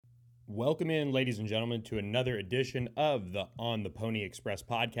Welcome in, ladies and gentlemen, to another edition of the On the Pony Express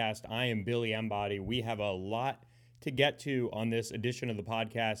podcast. I am Billy Embody. We have a lot to get to on this edition of the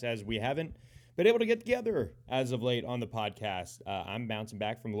podcast, as we haven't been able to get together as of late on the podcast. I'm bouncing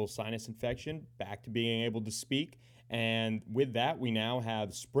back from a little sinus infection, back to being able to speak. And with that, we now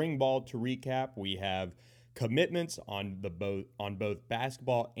have spring ball to recap. We have commitments on both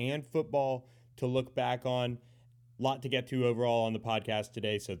basketball and football to look back on. Lot to get to overall on the podcast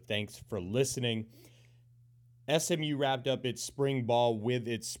today, so thanks for listening. SMU wrapped up its spring ball with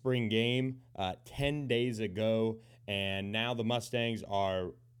its spring game 10 days ago, and now the Mustangs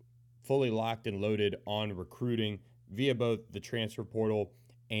are fully locked and loaded on recruiting via both the transfer portal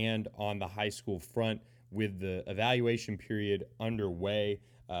and on the high school front with the evaluation period underway.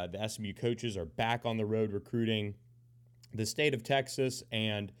 The SMU coaches are back on the road recruiting the state of Texas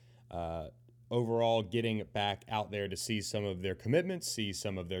and overall getting back out there to see some of their commitments, see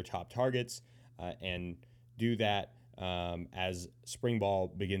some of their top targets, and do that as spring ball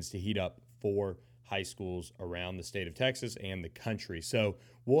begins to heat up for high schools around the state of Texas and the country. So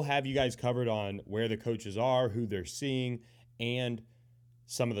we'll have you guys covered on where the coaches are, who they're seeing, and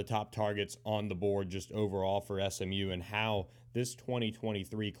some of the top targets on the board just overall for SMU and how this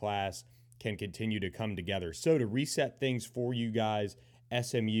 2023 class can continue to come together. So to reset things for you guys,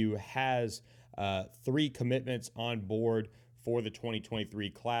 SMU has 3 commitments on board for the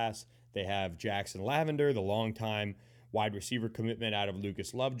 2023 class. They have Jackson Lavender, the longtime wide receiver commitment out of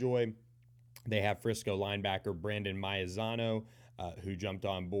Lucas Lovejoy. They have Frisco linebacker Brandon Maizano, who jumped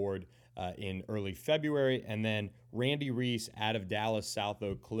on board in early February. And then Randy Reese out of Dallas South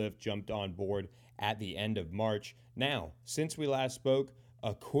Oak Cliff jumped on board at the end of March. Now, since we last spoke,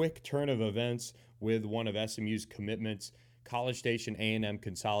 a quick turn of events with one of SMU's commitments. College Station A&M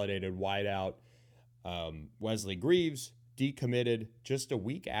consolidated wideout Wesley Greaves decommitted just a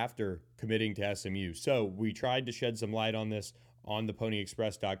week after committing to SMU. So we tried to shed some light on this on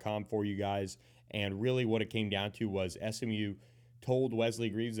theponyexpress.com for you guys, and really what it came down to was SMU told Wesley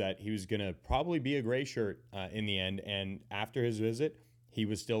Greaves that he was going to probably be a gray shirt in the end, and after his visit, he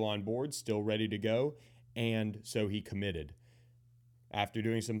was still on board, still ready to go, and so he committed. After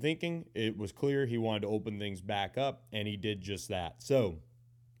doing some thinking, it was clear he wanted to open things back up, and he did just that. So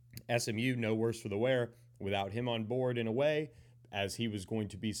SMU, no worse for the wear without him on board in a way, as he was going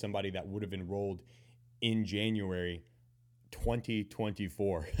to be somebody that would have enrolled in January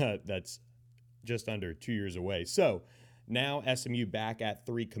 2024. That's just under 2 years away. So now SMU back at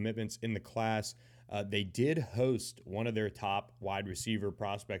 3 commitments in the class. They did host one of their top wide receiver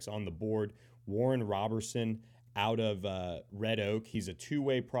prospects on the board, Warren Robertson, out of Red Oak. He's a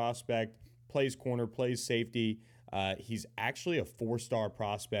 2-way prospect, plays corner, plays safety. He's actually a 4-star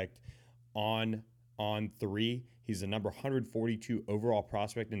prospect on 3. He's the number 142 overall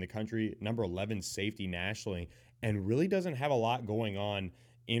prospect in the country, number 11 safety nationally, and really doesn't have a lot going on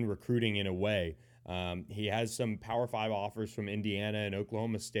in recruiting in a way. He has some Power 5 offers from Indiana and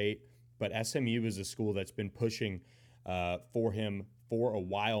Oklahoma State, but SMU is a school that's been pushing for him for a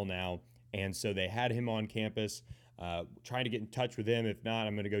while now. And so they had him on campus, trying to get in touch with him. If not,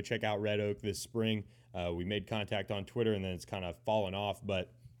 I'm going to go check out Red Oak this spring. We made contact on Twitter, and then it's kind of fallen off. But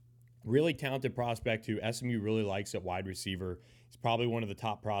really talented prospect who SMU really likes at wide receiver. He's probably one of the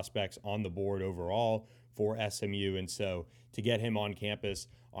top prospects on the board overall for SMU. And so to get him on campus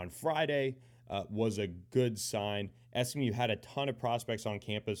on Friday was a good sign. SMU had a ton of prospects on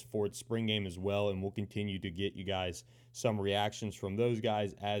campus for its spring game as well, and we'll continue to get you guys some reactions from those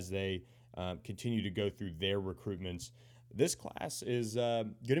guys as they continue to go through their recruitments. This class is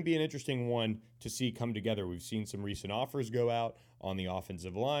going to be an interesting one to see come together. We've seen some recent offers go out on the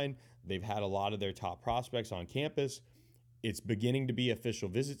offensive line. They've had a lot of their top prospects on campus. It's beginning to be official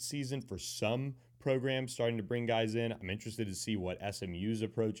visit season for some programs starting to bring guys in. I'm interested to see what SMU's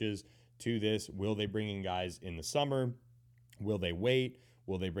approach is to this. Will they bring in guys in the summer? Will they wait?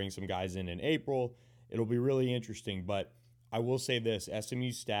 Will they bring some guys in April? It'll be really interesting, but I will say this,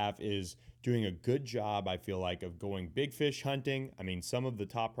 SMU staff is doing a good job, I feel like, of going big fish hunting. I mean, some of the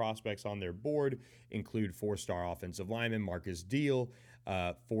top prospects on their board include 4-star offensive lineman Marcus Deal,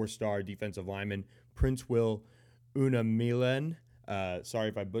 4-star defensive lineman Prince Will Unamilen. Sorry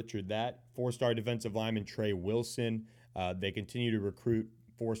if I butchered that. 4-star defensive lineman Trey Wilson. They continue to recruit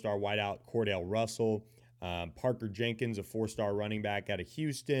 4-star wideout Cordell Russell. Parker Jenkins, a 4-star running back out of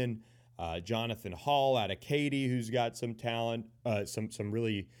Houston. Jonathan Hall out of Katy, who's got some talent, some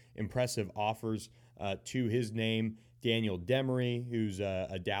really impressive offers to his name. Daniel Demery, who's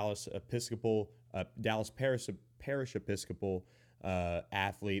a Dallas Parish Episcopal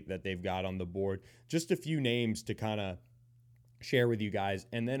athlete that they've got on the board. Just a few names to kind of share with you guys.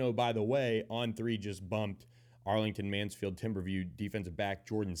 And then, oh, by the way, On3 just bumped Arlington Mansfield Timberview defensive back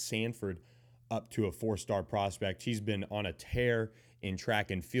Jordan Sanford up to a 4-star prospect. He's been on a tear in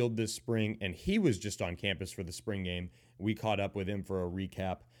track and field this spring, and he was just on campus for the spring game. We caught up with him for a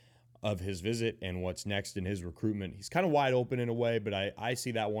recap of his visit and what's next in his recruitment. He's kind of wide open in a way, but I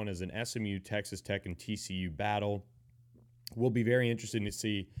see that one as an SMU, Texas Tech, and TCU battle. We'll be very interested to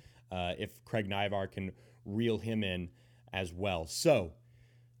see if Craig Nivar can reel him in as well. So,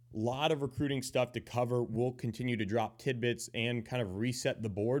 a lot of recruiting stuff to cover. We'll continue to drop tidbits and kind of reset the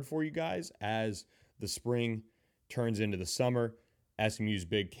board for you guys as the spring turns into the summer. SMU's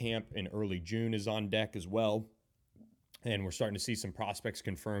big camp in early June is on deck as well. And we're starting to see some prospects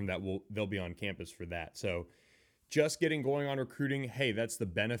confirm that they'll be on campus for that. So just getting going on recruiting, hey, that's the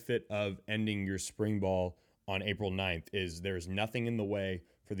benefit of ending your spring ball on April 9th is there's nothing in the way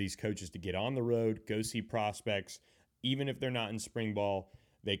for these coaches to get on the road, go see prospects. Even if they're not in spring ball,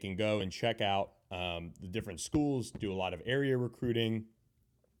 they can go and check out the different schools, do a lot of area recruiting,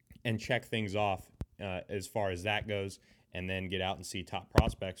 and check things off as far as that goes, and then get out and see top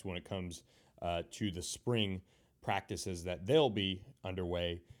prospects when it comes to the spring practices that they'll be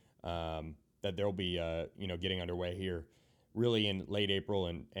underway, getting underway here really in late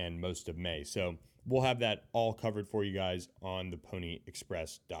April and most of May. So we'll have that all covered for you guys on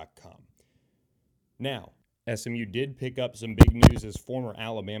theponyexpress.com. Now, SMU did pick up some big news as former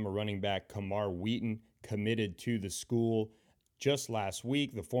Alabama running back Kamar Wheaton committed to the school just last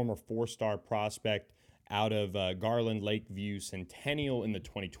week. The former 4-star prospect out of Garland Lakeview Centennial in the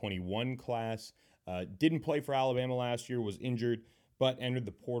 2021 class. Didn't play for Alabama last year, was injured, but entered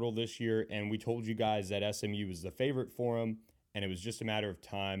the portal this year. And we told you guys that SMU was the favorite for him, and it was just a matter of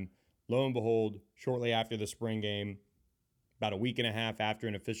time. Lo and behold, shortly after the spring game, about a week and a half after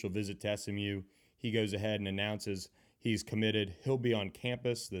an official visit to SMU, he goes ahead and announces he's committed. He'll be on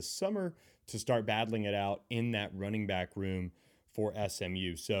campus this summer to start battling it out in that running back room for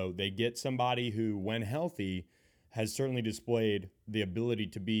SMU. So they get somebody who, when healthy, has certainly displayed the ability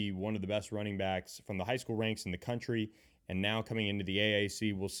to be one of the best running backs from the high school ranks in the country. And now coming into the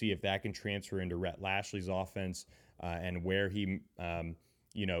AAC, we'll see if that can transfer into Rhett Lashley's offense and where he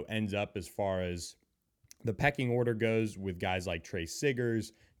ends up as far as the pecking order goes with guys like Trey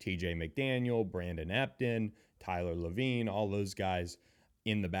Siggers, TJ McDaniel, Brandon Epton, Tyler Levine, all those guys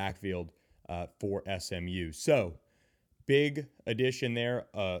in the backfield for SMU. So big addition there,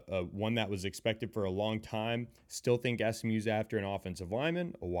 one that was expected for a long time. Still think SMU's after an offensive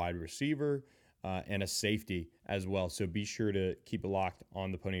lineman, a wide receiver, and a safety as well. So be sure to keep it locked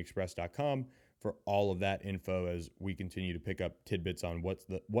on theponyexpress.com for all of that info as we continue to pick up tidbits on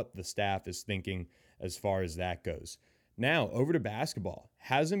what the staff is thinking as far as that goes. Now, over to basketball.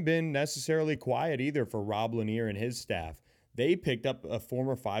 Hasn't been necessarily quiet either for Rob Lanier and his staff. They picked up a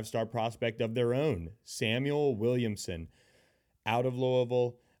former 5-star prospect of their own, Samuel Williamson, out of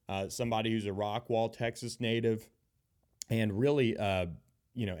Louisville, somebody who's a Rockwall, Texas native, and really,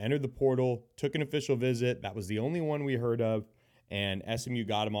 entered the portal, took an official visit. That was the only one we heard of, and SMU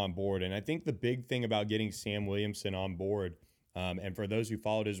got him on board. And I think the big thing about getting Sam Williamson on board, and for those who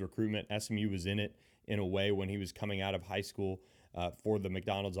followed his recruitment, SMU was in it in a way when he was coming out of high school for the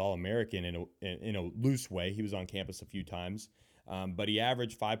McDonald's All-American in a loose way. He was on campus a few times, but he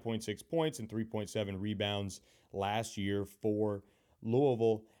averaged 5.6 points and 3.7 rebounds last year for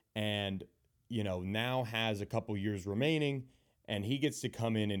Louisville, and now has a couple years remaining, and he gets to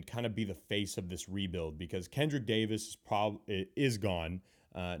come in and kind of be the face of this rebuild because Kendrick Davis is gone,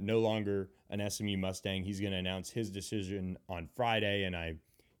 no longer an SMU Mustang. He's going to announce his decision on Friday, and I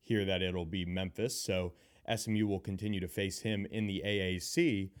hear that it'll be Memphis, so SMU will continue to face him in the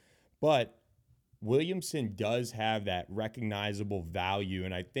AAC, but Williamson does have that recognizable value,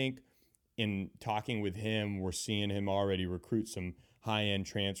 and I think in talking with him, we're seeing him already recruit some high-end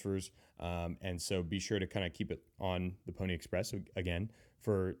transfers, and so be sure to kind of keep it on the Pony Express again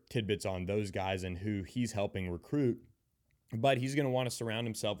for tidbits on those guys and who he's helping recruit. But he's going to want to surround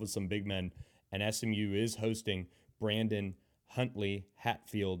himself with some big men, and SMU is hosting Brandon Huntley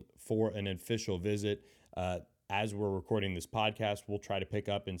Hatfield for an official visit. As we're recording this podcast, we'll try to pick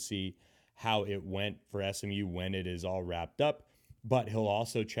up and see how it went for SMU when it is all wrapped up. But he'll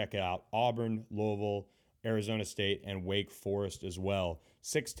also check out Auburn, Louisville, Arizona State, and Wake Forest as well.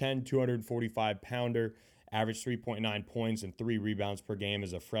 6'10", 245-pounder, averaged 3.9 points and 3 rebounds per game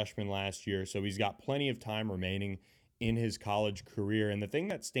as a freshman last year. So he's got plenty of time remaining in his college career. And the thing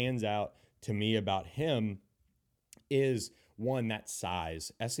that stands out to me about him is, one, that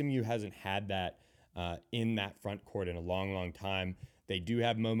size. SMU hasn't had that in that front court in a long, long time. They do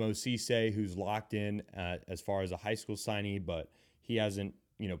have Momo Cisse, who's locked in as far as a high school signee, but he hasn't,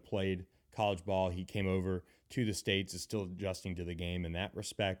 played college ball. He came over to the States, is still adjusting to the game in that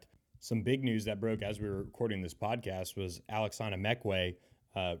respect. Some big news that broke as we were recording this podcast was Alexander Mekwe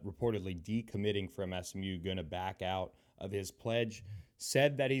reportedly decommitting from SMU, going to back out of his pledge.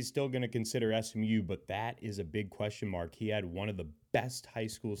 Said that he's still going to consider SMU, but that is a big question mark. He had one of the best high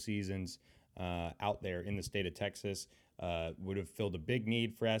school seasons out there in the state of Texas. Would have filled a big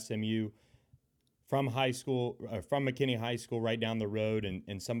need for SMU from high school, from McKinney High School right down the road,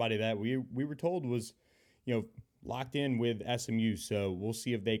 and somebody that we were told was, locked in with SMU. So we'll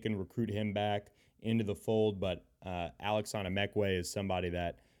see if they can recruit him back into the fold. But Alexander Mekwe is somebody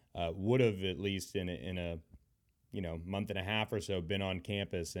that would have, at least in a month and a half or so, been on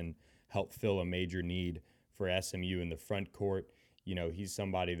campus and helped fill a major need for SMU in the front court. He's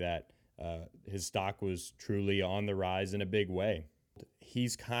somebody that his stock was truly on the rise in a big way.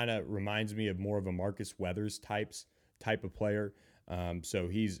 He's kind of reminds me of more of a Marcus Weathers type of player. So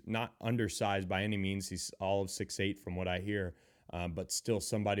he's not undersized by any means. He's all of 6'8" from what I hear, but still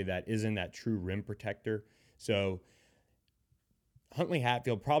somebody that isn't that true rim protector. So Huntley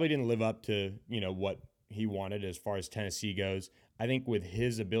Hatfield probably didn't live up to, what he wanted as far as Tennessee goes. I think with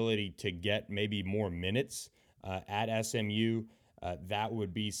his ability to get maybe more minutes at SMU, that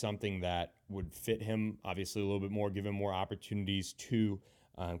would be something that would fit him obviously a little bit more, give him more opportunities to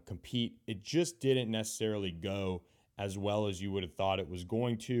compete. It just didn't necessarily go as well as you would have thought it was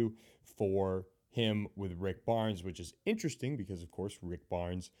going to for him with Rick Barnes, which is interesting because, of course, Rick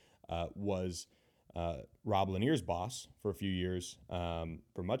Barnes was Rob Lanier's boss for a few years,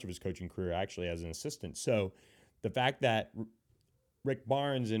 for much of his coaching career, actually, as an assistant. So the fact that Rick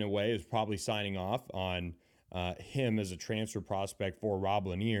Barnes, in a way, is probably signing off on him as a transfer prospect for Rob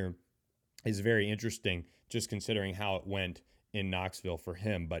Lanier is very interesting, just considering how it went in Knoxville for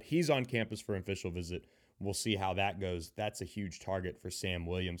him. But he's on campus for an official visit. We'll see how that goes. That's a huge target for Sam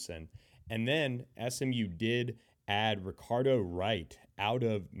Williamson. And then SMU did add Ricardo Wright out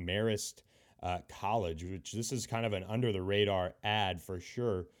of Marist College, which this is kind of an under-the-radar ad for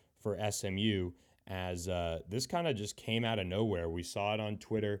sure for SMU, as this kind of just came out of nowhere. We saw it on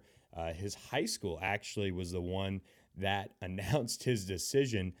Twitter. His high school actually was the one that announced his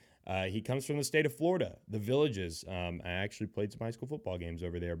decision. He comes from the state of Florida, the Villages. I actually played some high school football games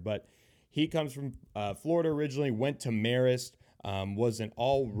over there, but he comes from Florida originally, went to Marist, was an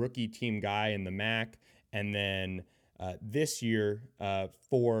all-rookie team guy in the MAC, and then this year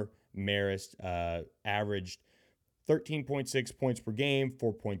for Marist averaged 13.6 points per game,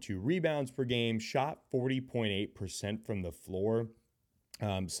 4.2 rebounds per game, shot 40.8% from the floor.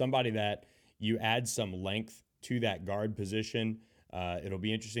 Somebody that you add some length to that guard position. It'll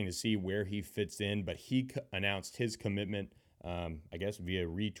be interesting to see where he fits in, but he announced his commitment, I guess, via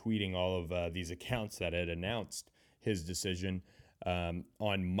retweeting all of these accounts that had announced his decision on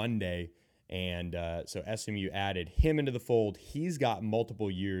Monday. And so SMU added him into the fold. He's got multiple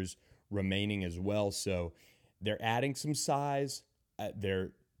years remaining as well. So they're adding some size.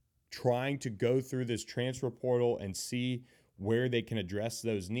 They're trying to go through this transfer portal and see where they can address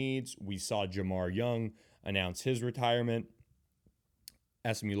those needs. We saw Jamar Young announce his retirement.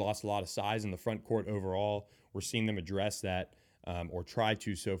 SMU lost a lot of size in the front court overall. We're seeing them address that or try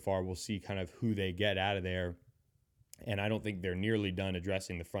to so far. We'll see kind of who they get out of there. And I don't think they're nearly done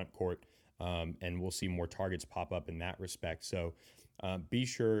addressing the front court. And we'll see more targets pop up in that respect. So be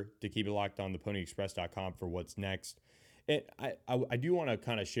sure to keep it locked on theponyexpress.com for what's next. I do want to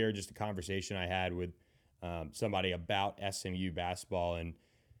kind of share just a conversation I had with somebody about SMU basketball. And,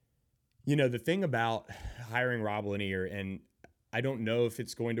 the thing about hiring Rob Lanier, and I don't know if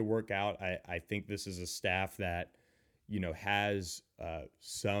it's going to work out. I think this is a staff that, has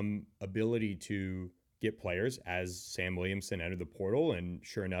some ability to get players, as Sam Williamson entered the portal. And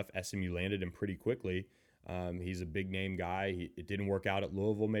sure enough, SMU landed him pretty quickly. He's a big name guy. It didn't work out at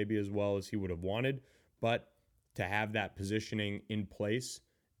Louisville maybe as well as he would have wanted, but to have that positioning in place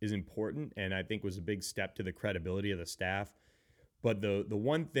is important, and I think was a big step to the credibility of the staff. But the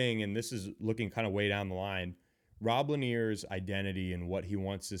one thing, and this is looking kind of way down the line, Rob Lanier's identity and what he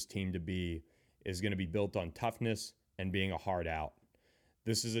wants this team to be is going to be built on toughness and being a hard out.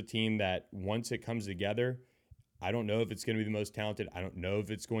 This is a team that once it comes together, I don't know if it's going to be the most talented. I don't know if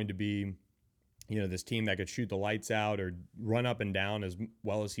it's going to be, this team that could shoot the lights out or run up and down as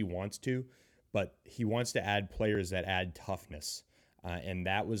well as he wants to, but he wants to add players that add toughness. And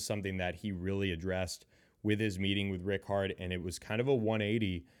that was something that he really addressed with his meeting with Rick Hard, and it was kind of a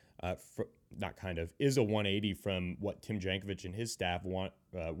 180, is a 180 from what Tim Jankovic and his staff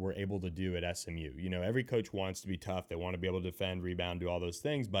were able to do at SMU. Every coach wants to be tough. They want to be able to defend, rebound, do all those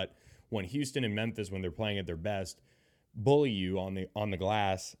things. But when Houston and Memphis, when they're playing at their best, bully you on the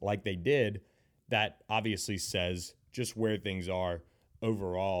glass like they did, that obviously says just where things are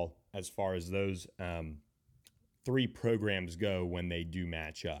overall as far as those three programs go when they do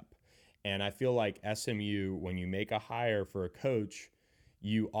match up. And I feel like SMU, when you make a hire for a coach,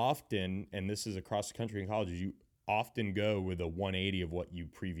 you often, and this is across the country in colleges, you often go with a 180 of what you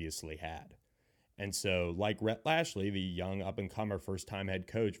previously had. And so, like Rhett Lashley, the young up and comer first time head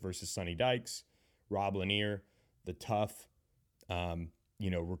coach versus Sonny Dykes, Rob Lanier, the tough,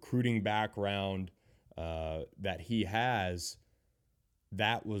 recruiting background that he has,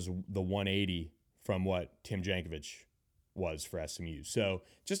 that was the 180 from what Tim Jankovich was for SMU. So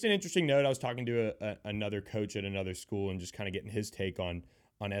just an interesting note. I was talking to another coach at another school and just kind of getting his take on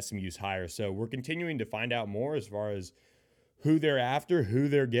SMU's hire. So we're continuing to find out more as far as who they're after, who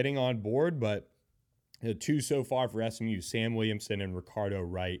they're getting on board. But the two so far for SMU, Sam Williamson and Ricardo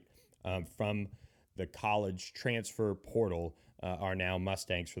Wright from the college transfer portal are now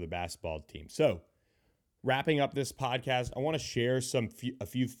Mustangs for the basketball team. So wrapping up this podcast, I want to share a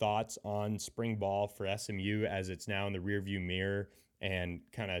few thoughts on spring ball for SMU as it's now in the rearview mirror, and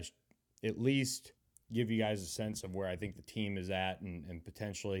kind of at least give you guys a sense of where I think the team is at, and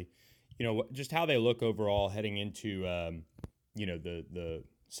potentially, just how they look overall heading into, the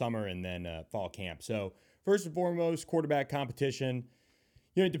summer and then fall camp. So first and foremost, quarterback competition.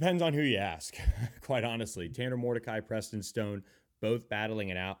 It depends on who you ask, quite honestly. Tanner Mordecai, Preston Stone, both battling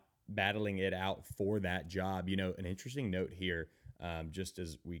it out for that job. An interesting note here, just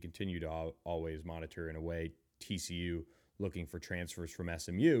as we continue to always monitor in a way TCU looking for transfers from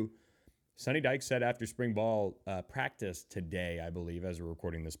SMU. Sonny Dykes said after spring ball practice today, I believe, as we're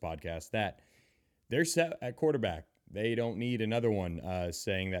recording this podcast, that they're set at quarterback. They don't need another one,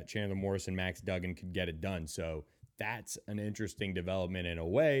 saying that Chandler Morris and Max Duggan could get it done. So that's an interesting development in a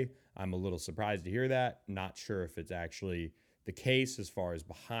way. I'm a little surprised to hear that. Not sure if it's actually the case as far as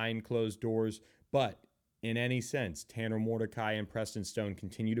behind closed doors, but in any sense, Tanner Mordecai and Preston Stone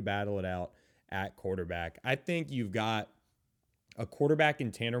continue to battle it out at quarterback. I think you've got a quarterback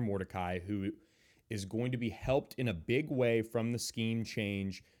in Tanner Mordecai who is going to be helped in a big way from the scheme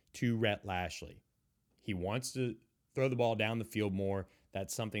change to Rhett Lashley. He wants to throw the ball down the field more.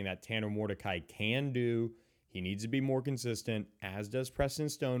 That's something that Tanner Mordecai can do. He needs to be more consistent, as does Preston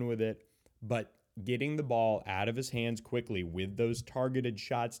Stone with it. But getting the ball out of his hands quickly with those targeted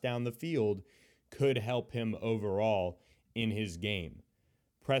shots down the field could help him overall in his game.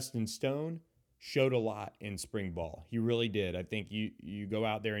 Preston Stone showed a lot in spring ball. He really did. I think you go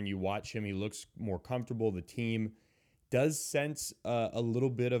out there and you watch him. He looks more comfortable. The team does sense a little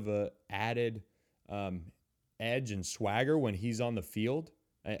bit of a added edge and swagger when he's on the field.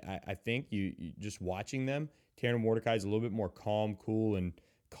 I think you just watching them, Tanner Mordecai is a little bit more calm, cool, and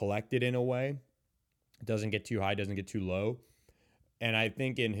collected in a way. Doesn't get too high, doesn't get too low. And I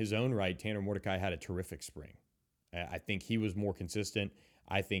think in his own right, Tanner Mordecai had a terrific spring. I think he was more consistent.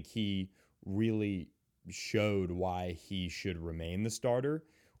 I think he really showed why he should remain the starter.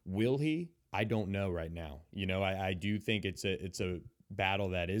 Will he? I don't know right now. I do think it's a battle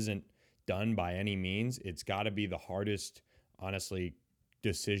that isn't done by any means. It's got to be the hardest, honestly,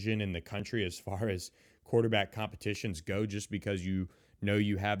 decision in the country as far as quarterback competitions go, just because you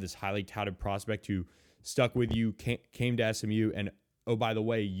have this highly touted prospect who stuck with you, came to SMU, and oh, by the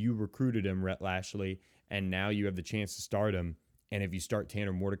way, you recruited him, Rhett Lashley, and now you have the chance to start him. And if you start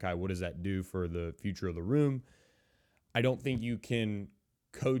Tanner Mordecai, what does that do for the future of the room? I don't think you can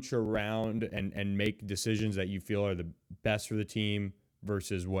coach around and make decisions that you feel are the best for the team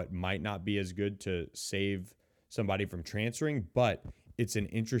versus what might not be as good to save somebody from transferring, but it's an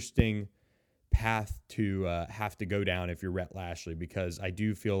interesting path to have to go down if you're Rhett Lashley, because I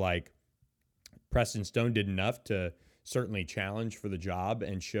do feel like Preston Stone did enough to certainly challenge for the job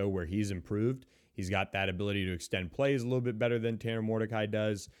and show where he's improved. He's got that ability to extend plays a little bit better than Tanner Mordecai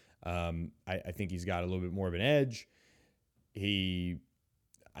does. I think he's got a little bit more of an edge.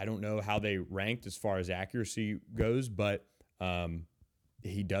 I don't know how they ranked as far as accuracy goes, but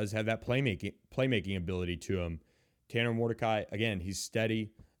he does have that playmaking ability to him. Tanner Mordecai, again, he's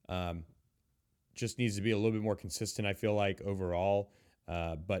steady. Just needs to be a little bit more consistent, I feel like, overall.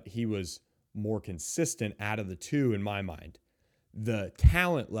 But he was more consistent out of the two in my mind. The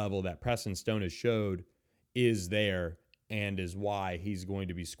talent level that Preston Stone has showed is there and is why he's going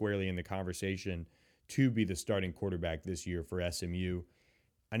to be squarely in the conversation to be the starting quarterback this year for SMU.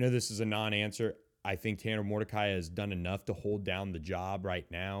 I know this is a non-answer. I think Tanner Mordecai has done enough to hold down the job right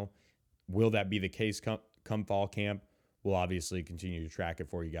now. Will that be the case come fall camp? We'll obviously continue to track it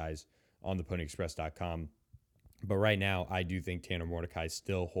for you guys on theponyexpress.com. But right now, I do think Tanner Mordecai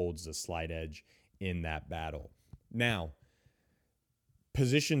still holds the slight edge in that battle. Now,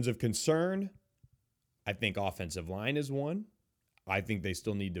 positions of concern, I think offensive line is one. I think they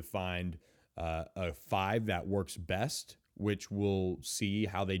still need to find a 5 that works best, which we'll see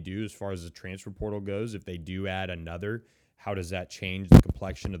how they do as far as the transfer portal goes. If they do add another, how does that change the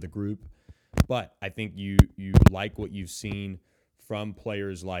complexion of the group? But I think you like what you've seen from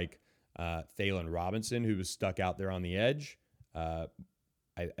players like Thalen Robinson, who was stuck out there on the edge. I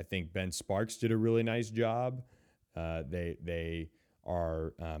think Ben Sparks did a really nice job. They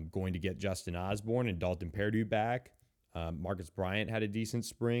are going to get Justin Osborne and Dalton Perdue back. Marcus Bryant had a decent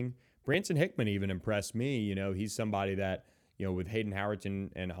spring. Branson Hickman even impressed me. You know, he's somebody that, you know, with Hayden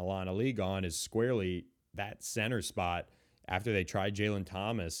Howerton and Halan Ali gone, is squarely that center spot after they tried Jalen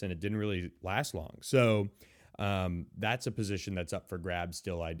Thomas, and it didn't really last long. So that's a position that's up for grabs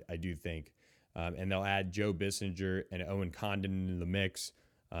still, I do think. And they'll add Joe Bissinger and Owen Condon into the mix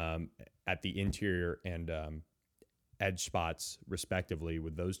at the interior and edge spots, respectively,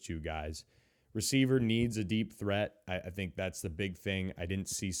 with those two guys. Receiver needs a deep threat. I think that's the big thing. I didn't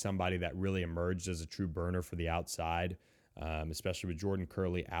see somebody that really emerged as a true burner for the outside, especially with Jordan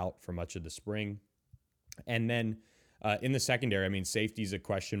Curley out for much of the spring. And then in the secondary, I mean, safety's a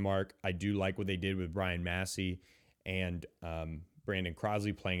question mark. I do like what they did with Brian Massey and Brandon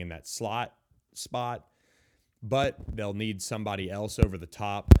Crosley playing in that slot spot, but they'll need somebody else over the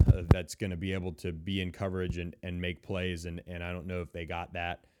top that's going to be able to be in coverage and make plays, and I don't know if they got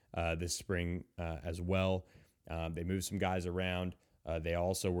that this spring as well. They moved some guys around. They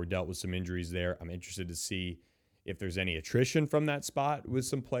also were dealt with some injuries there. I'm interested to see if there's any attrition from that spot with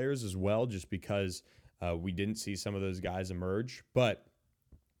some players as well, just because we didn't see some of those guys emerge. But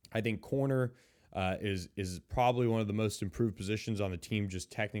I think corner is probably one of the most improved positions on the team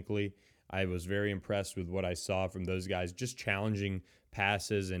just technically. I was very impressed with what I saw from those guys, just challenging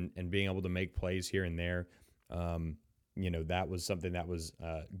passes and being able to make plays here and there. You know, that was something that was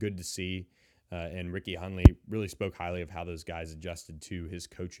good to see. And Ricky Hunley really spoke highly of how those guys adjusted to his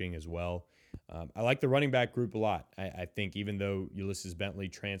coaching as well. I like the running back group a lot. I think even though Ulysses Bentley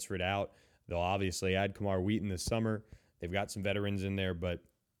transferred out, they'll obviously add Kamar Wheaton this summer. They've got some veterans in there, but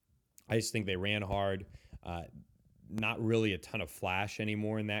I just think they ran hard. Not really a ton of flash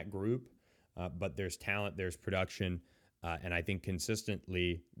anymore in that group, but there's talent, there's production. And I think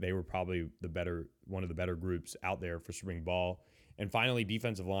consistently they were probably one of the better groups out there for spring ball. And finally,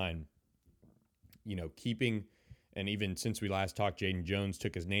 defensive line. You know, keeping, and even since we last talked, Jaden Jones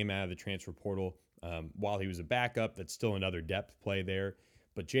took his name out of the transfer portal while he was a backup. That's still another depth play there.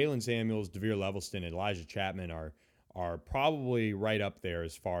 But Jalen Samuels, Devere Levelston, and Elijah Chapman are probably right up there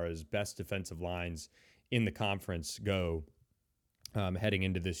as far as best defensive lines in the conference go. Heading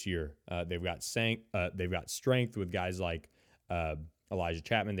into this year, they've got strength with guys like Elijah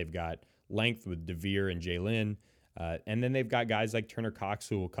Chapman. They've got length with Devere and Jalen, and then they've got guys like Turner Cox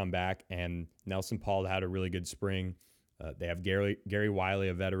who will come back, and Nelson Paul had a really good spring. They have Gary Wiley,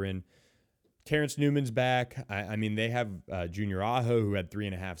 a veteran. Terrence Newman's back. I mean, they have Junior Aho, who had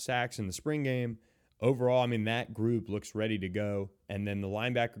 3.5 sacks in the spring game. Overall, I mean, that group looks ready to go. And then the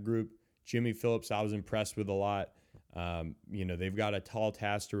linebacker group, Jimmy Phillips, I was impressed with a lot. You know, they've got a tall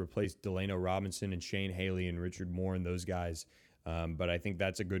task to replace Delano Robinson and Shane Haley and Richard Moore and those guys. But I think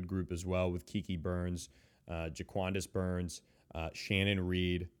that's a good group as well with Kiki Burns, Jaquandis Burns, Shannon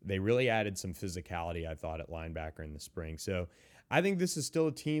Reed. They really added some physicality, I thought, at linebacker in the spring. So I think this is still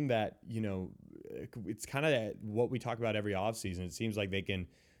a team that, you know, it's kind of what we talk about every offseason. It seems like they can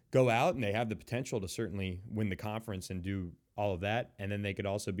go out and they have the potential to certainly win the conference and do all of that. And then they could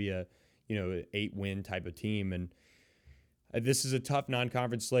also be a, you know, 8-win type of team. And this is a tough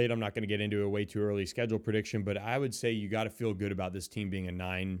non-conference slate. I'm not going to get into a way too early schedule prediction, but I would say you got to feel good about this team being a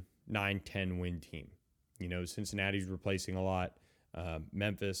 9-10 win team. You know, Cincinnati's replacing a lot.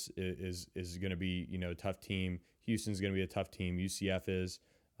 Memphis is going to be, you know, a tough team. Houston's going to be a tough team. UCF is.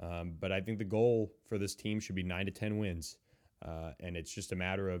 But I think the goal for this team should be 9 to 10 wins. And it's just a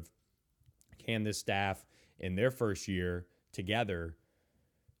matter of, can this staff in their first year together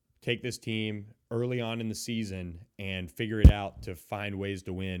take this team early on in the season and figure it out to find ways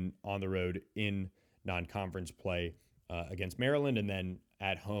to win on the road in non-conference play against Maryland, and then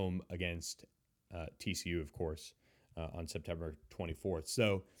at home against TCU, of course, on September 24th.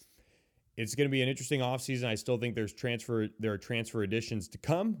 So it's going to be an interesting offseason. I still think there are transfer additions to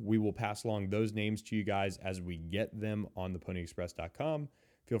come. We will pass along those names to you guys as we get them on theponyexpress.com.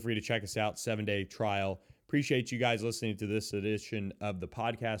 Feel free to check us out, 7-day trial. Appreciate you guys listening to this edition of the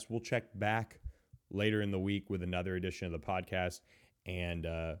podcast. We'll check back later in the week with another edition of the podcast and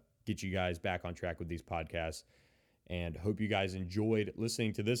get you guys back on track with these podcasts. and hope you guys enjoyed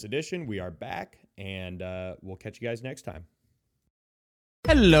listening to this edition. We are back, and we'll catch you guys next time.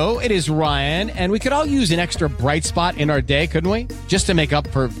 Hello, it is Ryan, and we could all use an extra bright spot in our day, couldn't we? Just to make up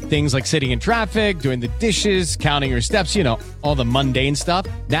for things like sitting in traffic, doing the dishes, counting your steps, you know, all the mundane stuff.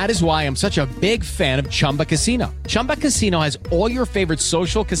 That is why I'm such a big fan of Chumba Casino. Chumba Casino has all your favorite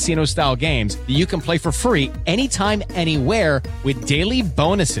social casino-style games that you can play for free anytime, anywhere with daily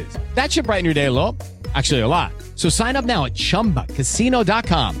bonuses. That should brighten your day a little. Actually, a lot. So sign up now at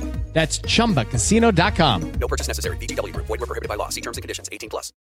ChumbaCasino.com. That's ChumbaCasino.com. No purchase necessary. VGW Group. Void where prohibited by law. See terms and conditions. 18+.